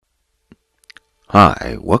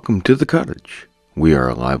Hi, welcome to the cottage. We are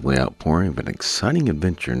a lively outpouring of an exciting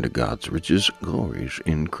adventure into God's riches, glories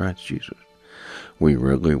in Christ Jesus. We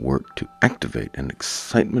regularly work to activate an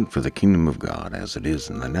excitement for the kingdom of God as it is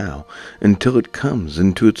in the now until it comes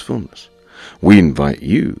into its fullness. We invite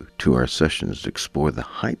you to our sessions to explore the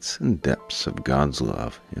heights and depths of God's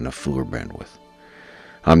love in a fuller bandwidth.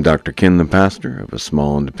 I'm Dr. Ken, the pastor of a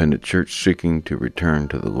small independent church seeking to return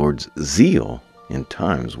to the Lord's zeal in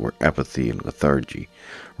times where apathy and lethargy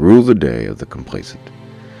rule the day of the complacent.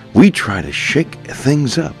 We try to shake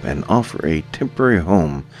things up and offer a temporary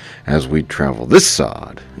home as we travel this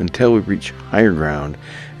sod until we reach higher ground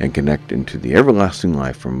and connect into the everlasting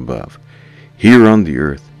life from above, here on the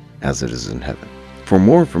earth as it is in heaven. For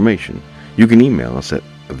more information, you can email us at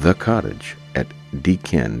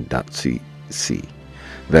thecottage@dken.cc.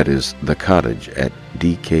 That is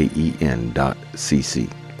thecottage@dken.cc.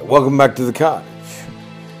 Welcome back to the cottage.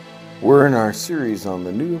 We're in our series on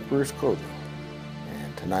the new emperor's clothing.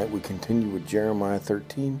 And tonight we continue with Jeremiah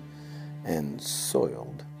 13 and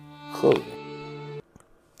soiled clothing.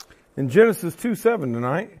 In Genesis 2:7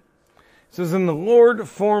 tonight, it says, "And the Lord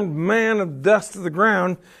formed man of dust of the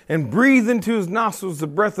ground and breathed into his nostrils the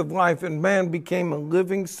breath of life, and man became a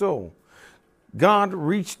living soul." God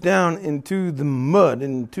reached down into the mud,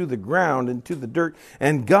 into the ground, into the dirt,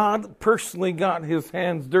 and God personally got his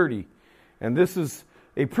hands dirty. And this is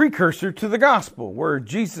a precursor to the gospel where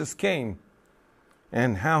Jesus came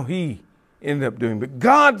and how he ended up doing. But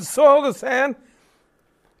God soiled his hand,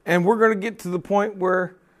 and we're going to get to the point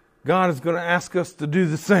where God is going to ask us to do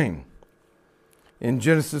the same. In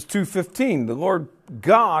Genesis 2:15, the Lord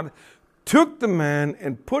God took the man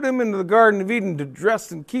and put him into the Garden of Eden to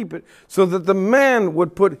dress and keep it, so that the man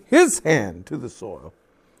would put his hand to the soil,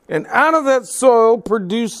 and out of that soil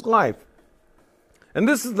produce life. And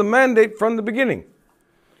this is the mandate from the beginning.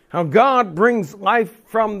 How God brings life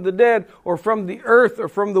from the dead or from the earth or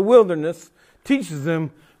from the wilderness, teaches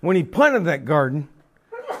them when he planted that garden,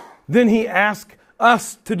 then he asks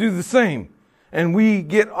us to do the same, and we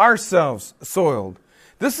get ourselves soiled.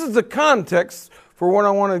 This is the context for what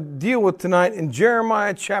I want to deal with tonight in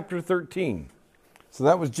Jeremiah chapter 13. So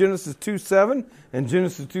that was Genesis 2:7 and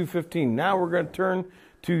Genesis 2:15. Now we're going to turn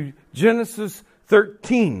to Genesis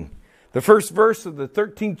 13. The first verse of the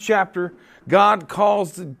 13th chapter, God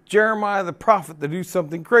calls Jeremiah the prophet to do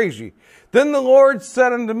something crazy. "Then the Lord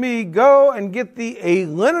said unto me, Go and get thee a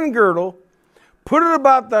linen girdle, put it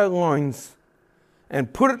about thy loins,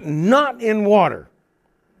 and put it not in water."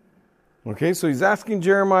 Okay, so he's asking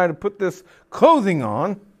Jeremiah to put this clothing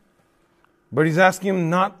on, but he's asking him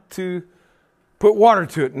not to put water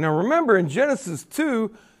to it. Now remember, in Genesis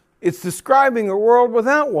 2, it's describing a world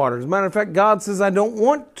without water. As a matter of fact, God says, I don't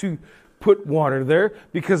want to put water there,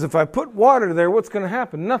 because if I put water there, what's going to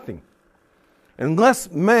happen? Nothing.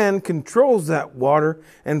 Unless man controls that water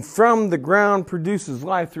and from the ground produces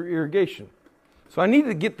life through irrigation. So I need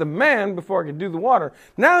to get the man before I can do the water.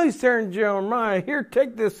 Now he's telling Jeremiah, here,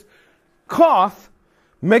 take this cloth,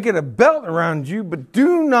 make it a belt around you, but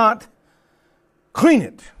do not clean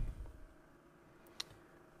it.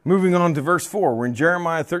 Moving on to verse 4, we're in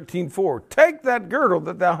Jeremiah 13:4. "Take that girdle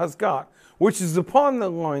that thou hast got, which is upon the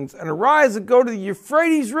loins, and arise and go to the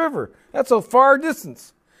Euphrates River." That's a far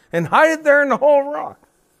distance. "And hide it there in the whole rock."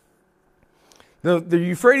 The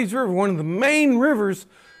Euphrates River, one of the main rivers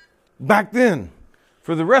back then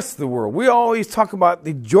for the rest of the world. We always talk about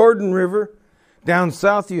the Jordan River. Down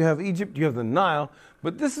south you have Egypt, you have the Nile,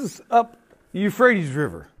 but this is up the Euphrates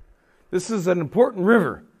River. This is an important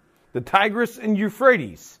river, the Tigris and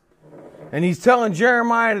Euphrates. And he's telling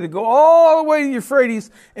Jeremiah to go all the way to Euphrates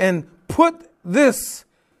and put this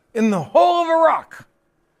in the hole of a rock.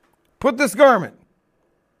 Put this garment.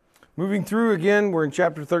 Moving through again, we're in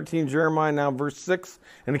chapter 13, Jeremiah now, verse 6.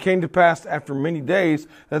 "And it came to pass after many days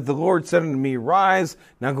that the Lord said unto me, Rise,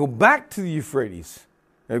 now go back to the Euphrates.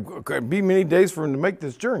 It could be many days for him to make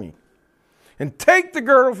this journey. And take the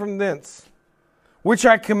girdle from thence, which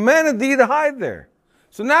I commanded thee to hide there."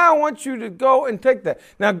 So now I want you to go and take that.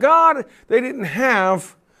 Now God, they didn't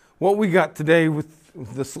have what we got today with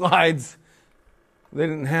the slides. They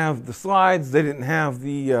didn't have the slides. They didn't have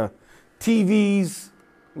the TVs.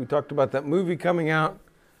 We talked about that movie coming out.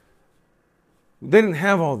 They didn't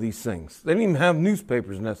have all these things. They didn't even have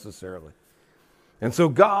newspapers necessarily. And so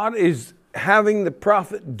God is having the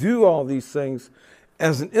prophet do all these things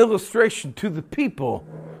as an illustration to the people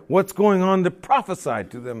what's going on, to prophesy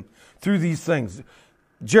to them through these things.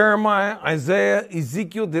 Jeremiah, Isaiah,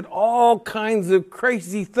 Ezekiel did all kinds of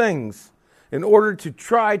crazy things in order to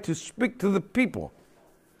try to speak to the people.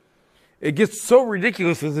 It gets so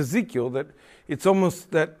ridiculous with Ezekiel that it's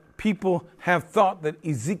almost that people have thought that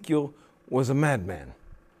Ezekiel was a madman.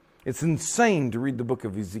 It's insane to read the book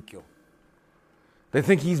of Ezekiel. They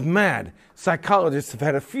think he's mad. Psychologists have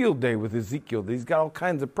had a field day with Ezekiel. He's got all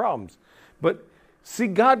kinds of problems. But see,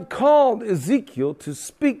 God called Ezekiel to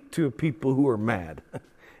speak to people who are mad.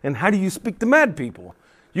 And how do you speak to mad people?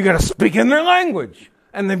 You got to speak in their language.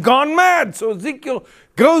 And they've gone mad. So Ezekiel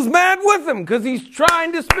goes mad with them because he's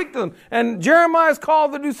trying to speak to them. And Jeremiah is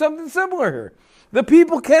called to do something similar here. The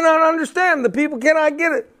people cannot understand. The people cannot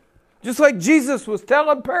get it. Just like Jesus was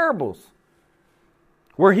telling parables,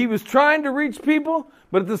 where he was trying to reach people,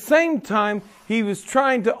 but at the same time, he was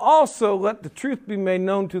trying to also let the truth be made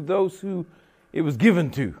known to those who it was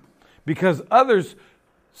given to. Because others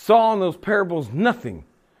saw in those parables nothing,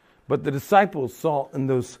 but the disciples saw in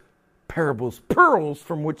those parables pearls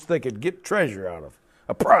from which they could get treasure out of,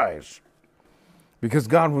 a prize. Because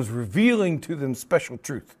God was revealing to them special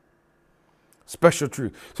truth. Special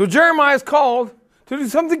truth. So Jeremiah is called to do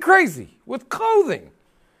something crazy with clothing.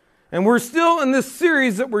 And we're still in this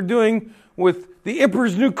series that we're doing with the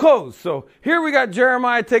emperor's new clothes. So here we got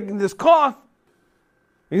Jeremiah taking this cloth.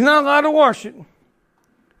 He's not allowed to wash it. And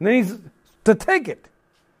then he's to take it,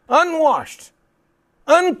 unwashed,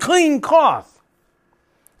 unclean cloth,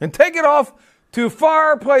 and take it off to a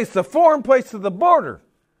far place, a foreign place to the border.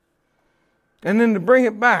 And then to bring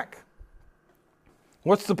it back.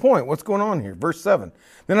 What's the point? What's going on here? Verse 7.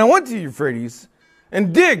 Then I went to Euphrates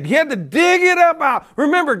and digged. He had to dig it up out.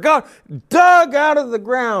 Remember, God dug out of the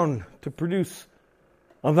ground to produce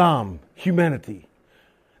Adam, humanity.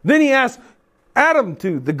 Then he asked Adam,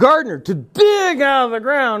 the gardener, to dig out of the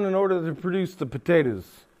ground in order to produce the potatoes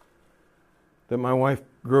that my wife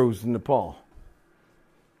grows in Nepal.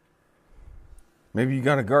 Maybe you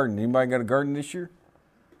got a garden. Anybody got a garden this year?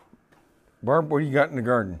 Barb, what do you got in the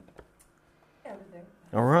garden? Everything.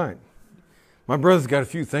 All right. My brother's got a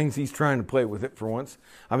few things. He's trying to play with it for once.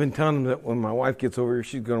 I've been telling him that when my wife gets over here,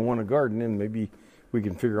 she's going to want a garden, and maybe we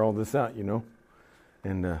can figure all this out, you know.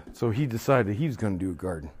 And so he decided he was going to do a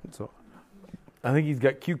garden. So I think he's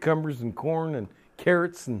got cucumbers and corn and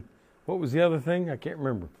carrots and what was the other thing? I can't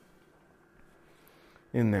remember.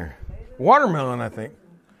 In there. Watermelon, I think.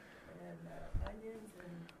 And onions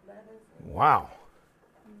and lettuce and Wow.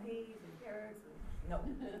 peas and carrots. No,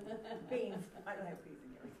 beans. I don't have peas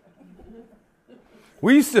and carrots.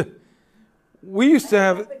 We used to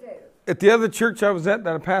have, Potatoes. at the other church I was at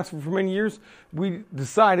that I pastored for many years, we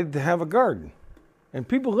decided to have a garden. And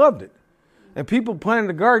people loved it. And people planted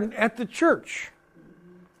a garden at the church.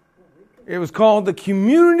 It was called the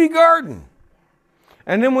community garden.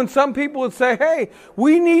 And then when some people would say, hey,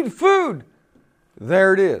 we need food,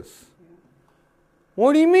 there it is.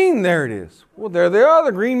 What do you mean there it is? Well, there they are,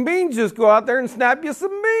 the green beans. Just go out there and snap you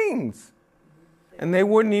some beans. And they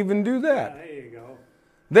wouldn't even do that. There you go.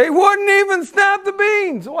 They wouldn't even snap the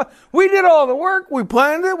beans. We did all the work. We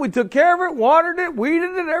planted it. We took care of it, watered it,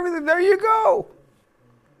 weeded it, everything. There you go.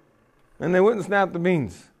 And they wouldn't snap the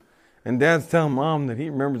beans. And Dad's telling Mom that he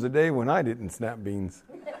remembers the day when I didn't snap beans.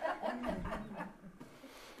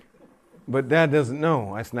 But Dad doesn't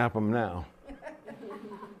know. I snap them now.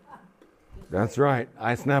 That's right.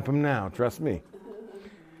 I snap them now. Trust me.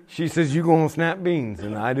 She says, you're going to snap beans,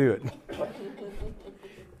 and I do it.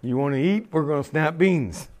 You want to eat? We're going to snap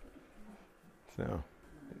beans. So,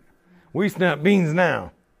 we snap beans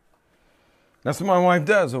now. That's what my wife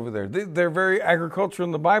does over there. They're very agricultural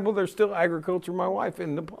in the Bible. They're still agriculture, my wife,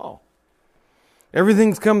 in Nepal.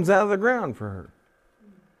 Everything comes out of the ground for her.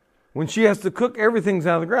 When she has to cook, everything's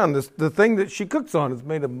out of the ground. The thing that she cooks on is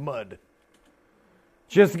made of mud.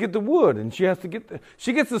 She has to get the wood, and she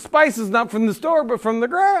gets the spices not from the store, but from the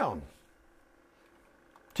ground.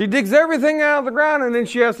 She digs everything out of the ground, and then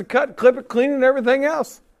she has to cut, clip it, clean it, and everything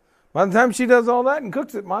else. By the time she does all that and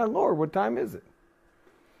cooks it, my Lord, what time is it?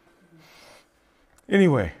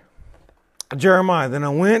 Anyway, Jeremiah, then I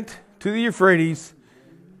went to the Euphrates,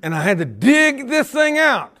 and I had to dig this thing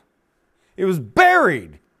out. It was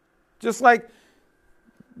buried, just like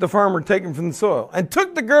the farmer taken from the soil, and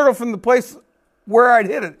took the girdle from the place where I'd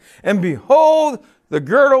hid it. And behold, the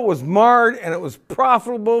girdle was marred, and it was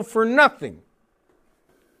profitable for nothing.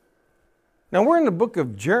 Now, we're in the book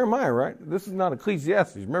of Jeremiah, right? This is not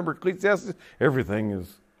Ecclesiastes. Remember Ecclesiastes? Everything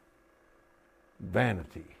is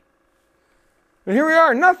vanity. And here we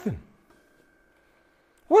are, nothing.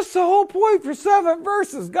 What's the whole point for 7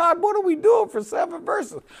 verses? God, what are we doing for 7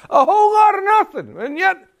 verses? A whole lot of nothing. And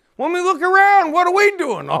yet, when we look around, what are we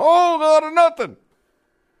doing? A whole lot of nothing.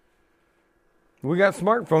 We got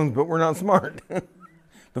smartphones, but we're not smart.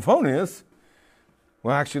 The phone is.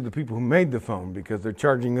 Well, actually, the people who made the phone, because they're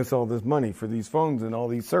charging us all this money for these phones and all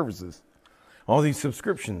these services. All these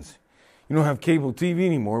subscriptions. You don't have cable TV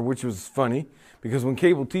anymore, which was funny because when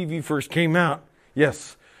cable TV first came out,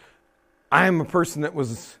 yes, I am a person that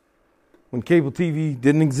was, when cable TV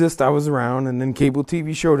didn't exist, I was around, and then cable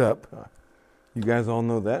TV showed up. You guys all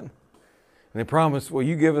know that. And they promised, well,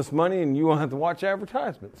 you give us money and you won't have to watch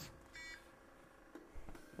advertisements.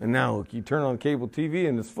 And now, look, you turn on cable TV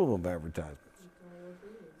and it's full of advertisements.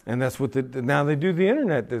 And that's what now they do the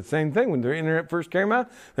internet. The same thing. When the internet first came out,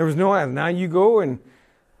 there was no ads. Now you go and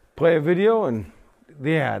play a video and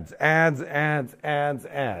the ads.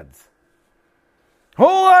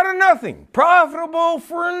 Whole lot of nothing. Profitable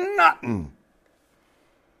for nothing.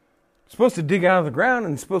 Supposed to dig out of the ground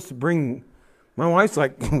and supposed to bring, my wife's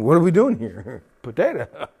like, what are we doing here?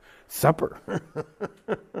 Potato. Supper.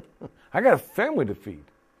 I got a family to feed.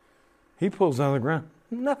 He pulls out of the ground.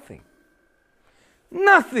 Nothing.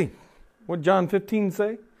 Nothing. What John 15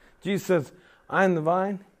 say? Jesus says, I am the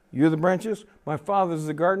vine, you're the branches. My Father is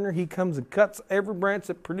the gardener. He comes and cuts every branch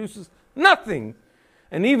that produces nothing.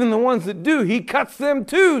 And even the ones that do, he cuts them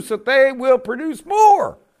too so that they will produce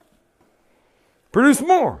more. Produce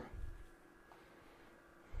more.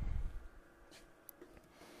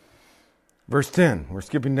 Verse 10, we're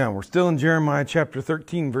skipping down. We're still in Jeremiah chapter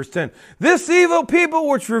 13, verse 10. This evil people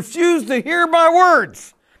which refuse to hear my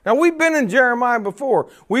words. Now, we've been in Jeremiah before.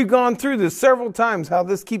 We've gone through this several times, how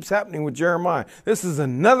this keeps happening with Jeremiah. This is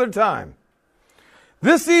another time.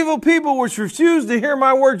 This evil people which refuse to hear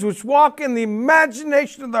my words, which walk in the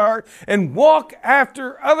imagination of the heart and walk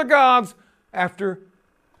after other gods, after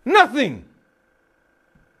nothing.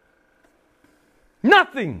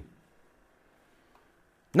 Nothing.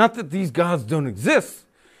 Not that these gods don't exist.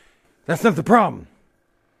 That's not the problem.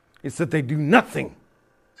 It's that they do nothing.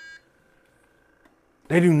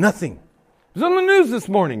 They do nothing. It was on the news this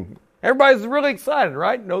morning. Everybody's really excited,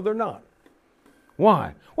 right? No, they're not.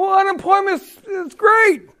 Why? Well, unemployment is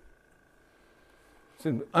great.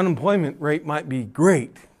 So unemployment rate might be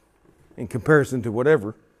great in comparison to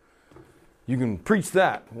whatever. You can preach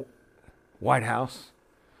that, White House.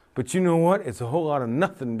 But you know what? It's a whole lot of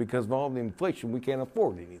nothing because of all the inflation. We can't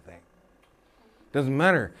afford anything. Doesn't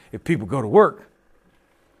matter if people go to work.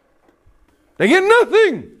 They get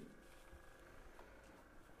nothing.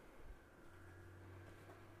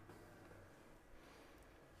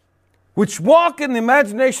 Which walk in the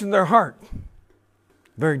imagination of their heart.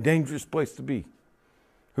 Very dangerous place to be.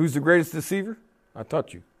 Who's the greatest deceiver? I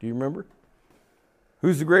taught you. Do you remember?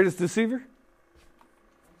 Who's the greatest deceiver?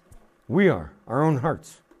 We are. Our own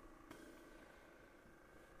hearts.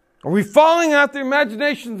 Are we following out the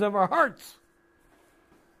imaginations of our hearts?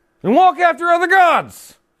 And walk after other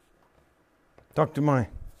gods? Talk to my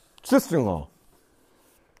sister-in-law.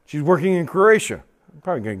 She's working in Croatia. I'm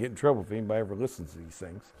probably going to get in trouble if anybody ever listens to these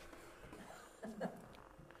things.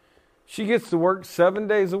 She gets to work 7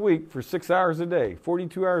 days a week for 6 hours a day,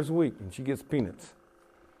 42 hours a week, and she gets peanuts.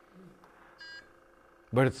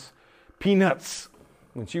 But it's peanuts.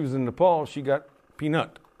 When she was in Nepal, she got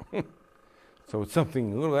peanut. So it's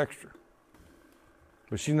something a little extra.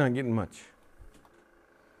 But she's not getting much.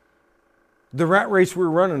 The rat race we're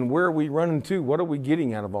running, where are we running to? What are we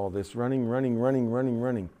getting out of all this?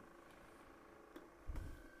 Running.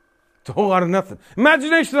 It's a whole lot of nothing.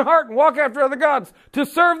 Imagination of the heart and walk after other gods to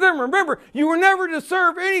serve them. Remember, you were never to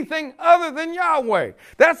serve anything other than Yahweh.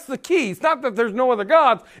 That's the key. It's not that there's no other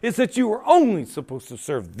gods. It's that you were only supposed to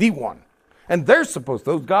serve the one. And those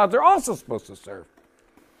gods are also supposed to serve.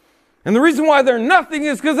 And the reason why they're nothing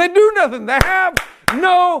is because they do nothing. They have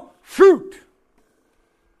no fruit.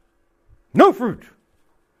 No fruit.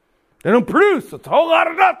 They don't produce. It's a whole lot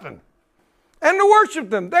of nothing. And to worship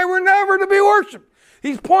them. They were never to be worshipped.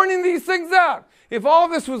 He's pointing these things out. If all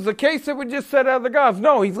this was the case, it would just set other gods.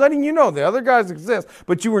 No, he's letting you know the other gods exist,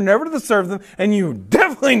 but you were never to serve them, and you were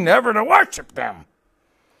definitely never to worship them.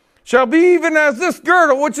 Shall be even as this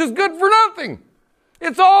girdle, which is good for nothing.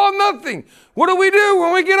 It's all nothing. What do we do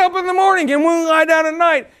when we get up in the morning and when we lie down at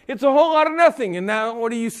night? It's a whole lot of nothing. And now what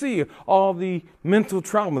do you see? All the mental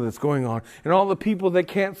trauma that's going on, and all the people that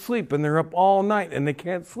can't sleep, and they're up all night and they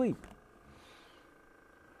can't sleep.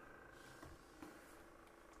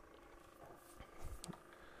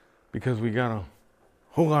 Because we got a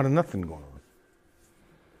whole lot of nothing going on.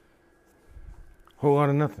 Whole lot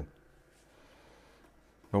of nothing.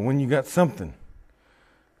 But when you got something,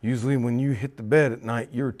 usually when you hit the bed at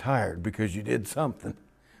night, you're tired because you did something.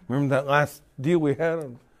 Remember that last deal we had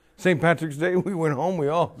on St. Patrick's Day? We went home, we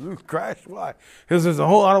all crashed. Why? Because there's a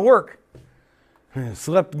whole lot of work. And you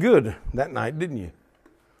slept good that night, didn't you?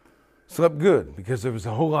 Slept good because there was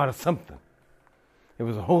a whole lot of something. It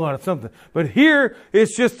was a whole lot of something. But here,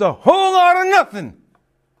 it's just a whole lot of nothing.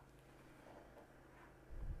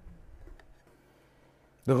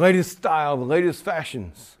 The latest style, the latest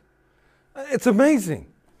fashions. It's amazing.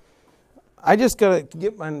 I just got to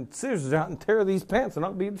get my scissors out and tear these pants and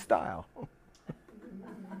I'll be in style.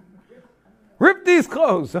 Rip these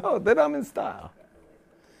clothes. Oh, then I'm in style.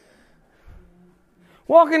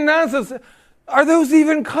 Walking down says, are those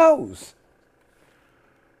even clothes?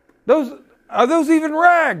 Are those even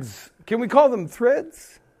rags? Can we call them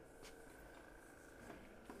threads?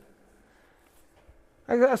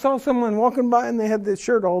 I saw someone walking by and they had this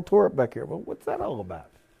shirt all tore up back here. Well, what's that all about?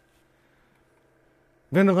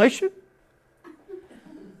 Ventilation?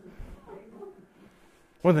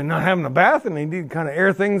 Well, they're not having a bath and they need to kind of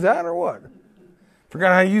air things out or what?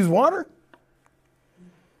 Forgot how to use water?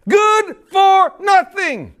 Good for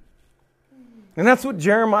nothing. And that's what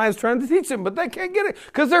Jeremiah is trying to teach them, but they can't get it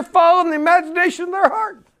because they're following the imagination of their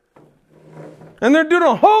heart. And they're doing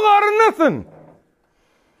a whole lot of nothing.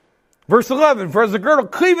 Verse 11, for as the girdle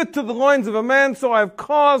cleaveth to the loins of a man, so I have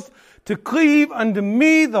caused to cleave unto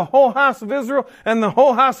me the whole house of Israel and the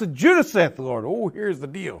whole house of Judah, saith the Lord. Oh, here's the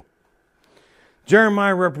deal.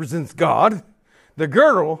 Jeremiah represents God. The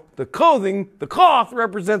girdle, the clothing, the cloth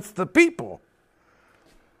represents the people,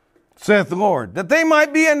 saith the Lord, that they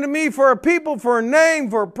might be unto me for a people, for a name,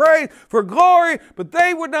 for praise, for glory, but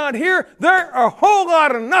they would not hear. They're a whole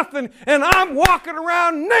lot of nothing, and I'm walking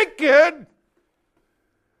around naked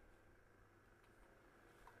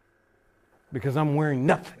because I'm wearing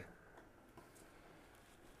nothing.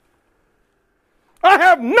 I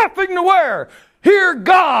have nothing to wear. Here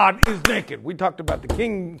God is naked. We talked about the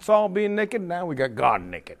King Saul being naked. Now we got God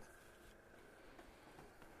naked.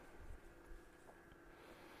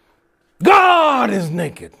 God is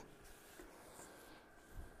naked.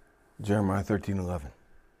 Jeremiah 13:11.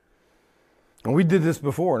 And we did this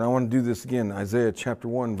before, and I want to do this again. Isaiah chapter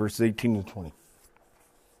 1, verses 18 and 20.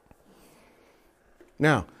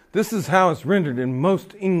 Now, this is how it's rendered in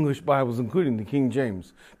most English Bibles, including the King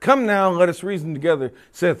James. Come now, let us reason together,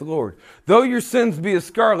 saith the Lord. Though your sins be as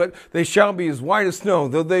scarlet, they shall be as white as snow.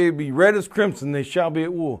 Though they be red as crimson, they shall be as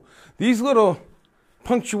wool. These little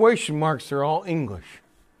punctuation marks are all English.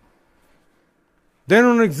 They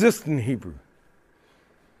don't exist in Hebrew.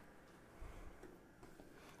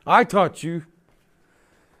 I taught you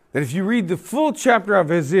that if you read the full chapter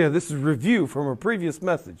of Isaiah, this is review from a previous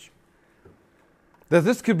message, that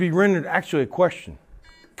this could be rendered actually a question.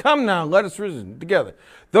 Come now, let us reason together.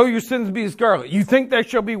 Though your sins be as scarlet, you think they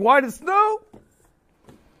shall be white as snow?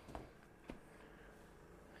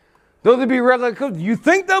 Though they be red like clothing, you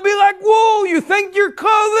think they'll be like wool? You think you're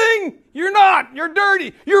clothing? You're not. You're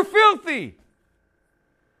dirty. You're filthy.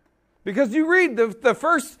 Because you read the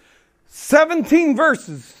first 17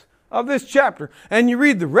 verses of this chapter, and you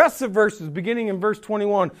read the rest of verses beginning in verse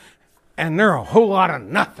 21, and they're a whole lot of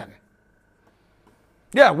nothing.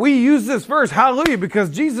 Yeah, we use this verse, hallelujah, because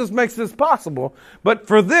Jesus makes this possible. But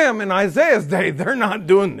for them in Isaiah's day, they're not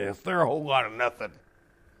doing this. They're a whole lot of nothing.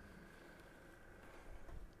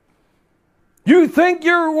 You think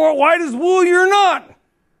you're white as wool? You're not.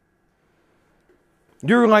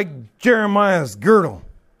 You're like Jeremiah's girdle.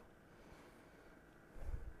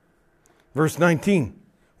 Verse 19,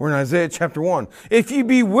 we're in Isaiah chapter 1. If you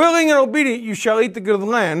be willing and obedient, you shall eat the good of the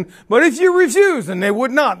land. But if you refuse, and they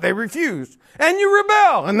would not, they refused, and you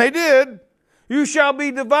rebel, and they did, you shall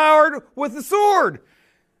be devoured with the sword.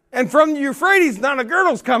 And from the Euphrates, not a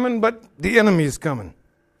girdle's coming, but the enemy is coming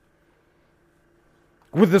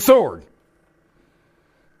with the sword.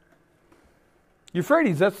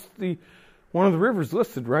 Euphrates, that's one of the rivers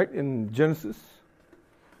listed, right, in Genesis.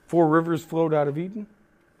 4 rivers flowed out of Eden.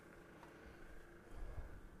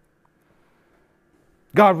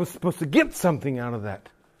 God was supposed to get something out of that.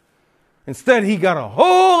 Instead, he got a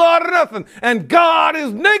whole lot of nothing. And God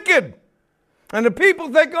is naked. And the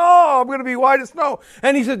people think, oh, I'm going to be white as snow.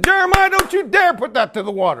 And he said, Jeremiah, don't you dare put that to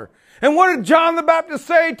the water. And what did John the Baptist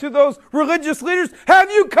say to those religious leaders?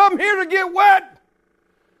 Have you come here to get wet?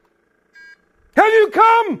 Have you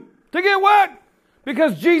come to get wet?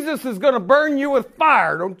 Because Jesus is going to burn you with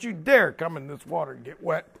fire. Don't you dare come in this water and get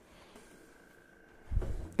wet.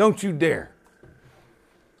 Don't you dare.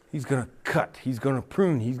 He's going to cut. He's going to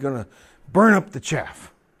prune. He's going to burn up the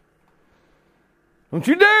chaff. Don't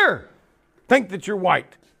you dare think that you're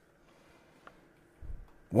white.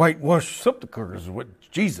 Whitewashed sepulchres is what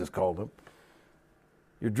Jesus called them.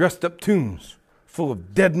 You're dressed up tombs full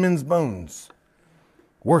of dead men's bones.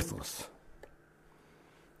 Worthless.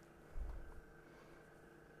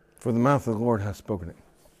 For the mouth of the Lord hath spoken it.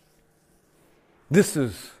 This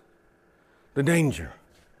is the danger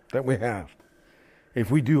that we have if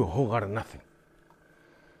we do a whole lot of nothing.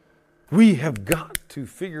 We have got to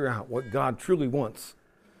figure out what God truly wants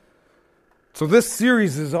So this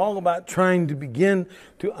series is all about trying to begin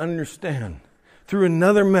to understand through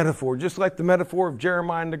another metaphor, just like the metaphor of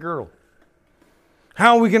Jeremiah and the girl.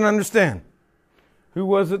 How we can understand. Who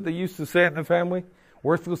was it that used to say it in the family?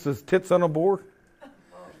 Worthless as tits on a board?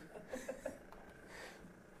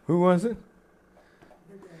 Who was it?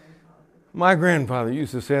 My grandfather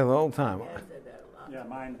used to say it all the time. Yeah,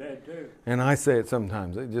 mine did too. And I say it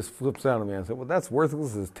sometimes. It just flips out of me. I say, well, that's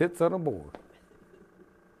worthless as tits on a board.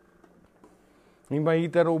 Anybody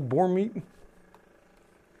eat that old boar meat?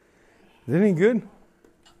 Is it any good?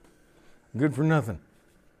 Good for nothing.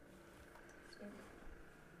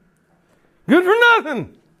 Good for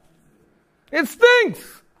nothing. It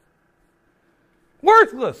stinks.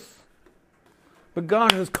 Worthless. But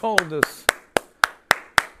God has called us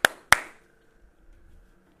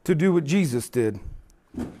to do what Jesus did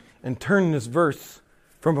and turn this verse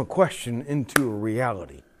from a question into a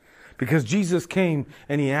reality. Because Jesus came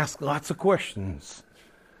and he asked lots of questions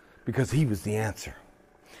because he was the answer.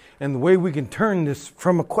 And the way we can turn this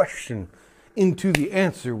from a question into the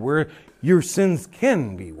answer where your sins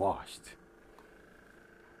can be washed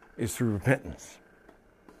is through repentance.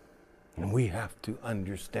 And we have to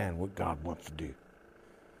understand what God wants to do,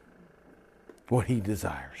 what he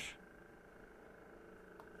desires.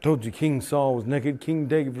 Told you King Saul was naked, King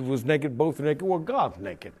David was naked, both are naked. Well, God's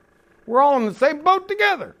naked. We're all in the same boat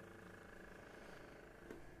together.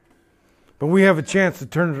 But we have a chance to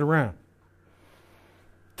turn it around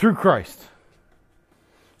through Christ,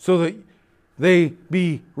 so that they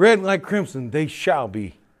be red like crimson, they shall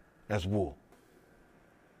be as wool.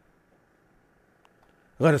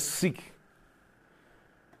 Let us seek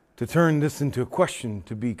to turn this into a question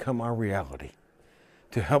to become our reality,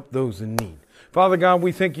 to help those in need. Father God,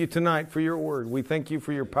 we thank you tonight for your word. We thank you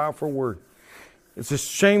for your powerful word. It's a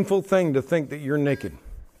shameful thing to think that you're naked.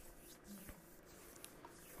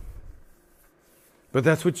 But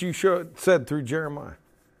that's what you said through Jeremiah.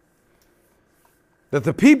 That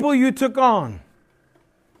the people you took on,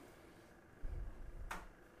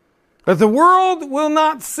 that the world will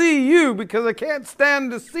not see you because they can't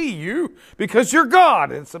stand to see you because you're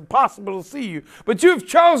God. It's impossible to see you. But you've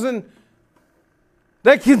chosen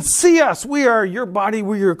that can see us. We are your body,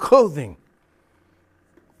 we are your clothing.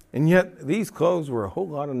 And yet these clothes were a whole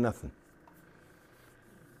lot of nothing.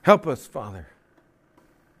 Help us, Father,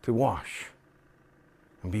 to wash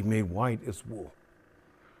and be made white as wool.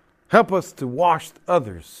 Help us to wash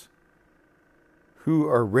others who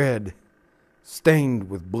are red, stained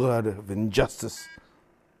with blood of injustice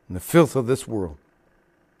and the filth of this world.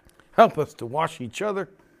 Help us to wash each other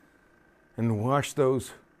and wash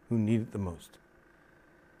those who need it the most.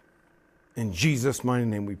 In Jesus' mighty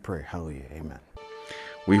name we pray. Hallelujah. Amen.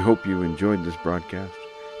 We hope you enjoyed this broadcast.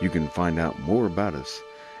 You can find out more about us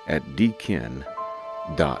at dken.cc.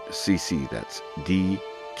 That's DKEN.cc.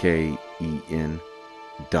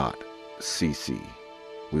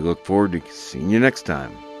 We look forward to seeing you next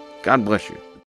time. God bless you.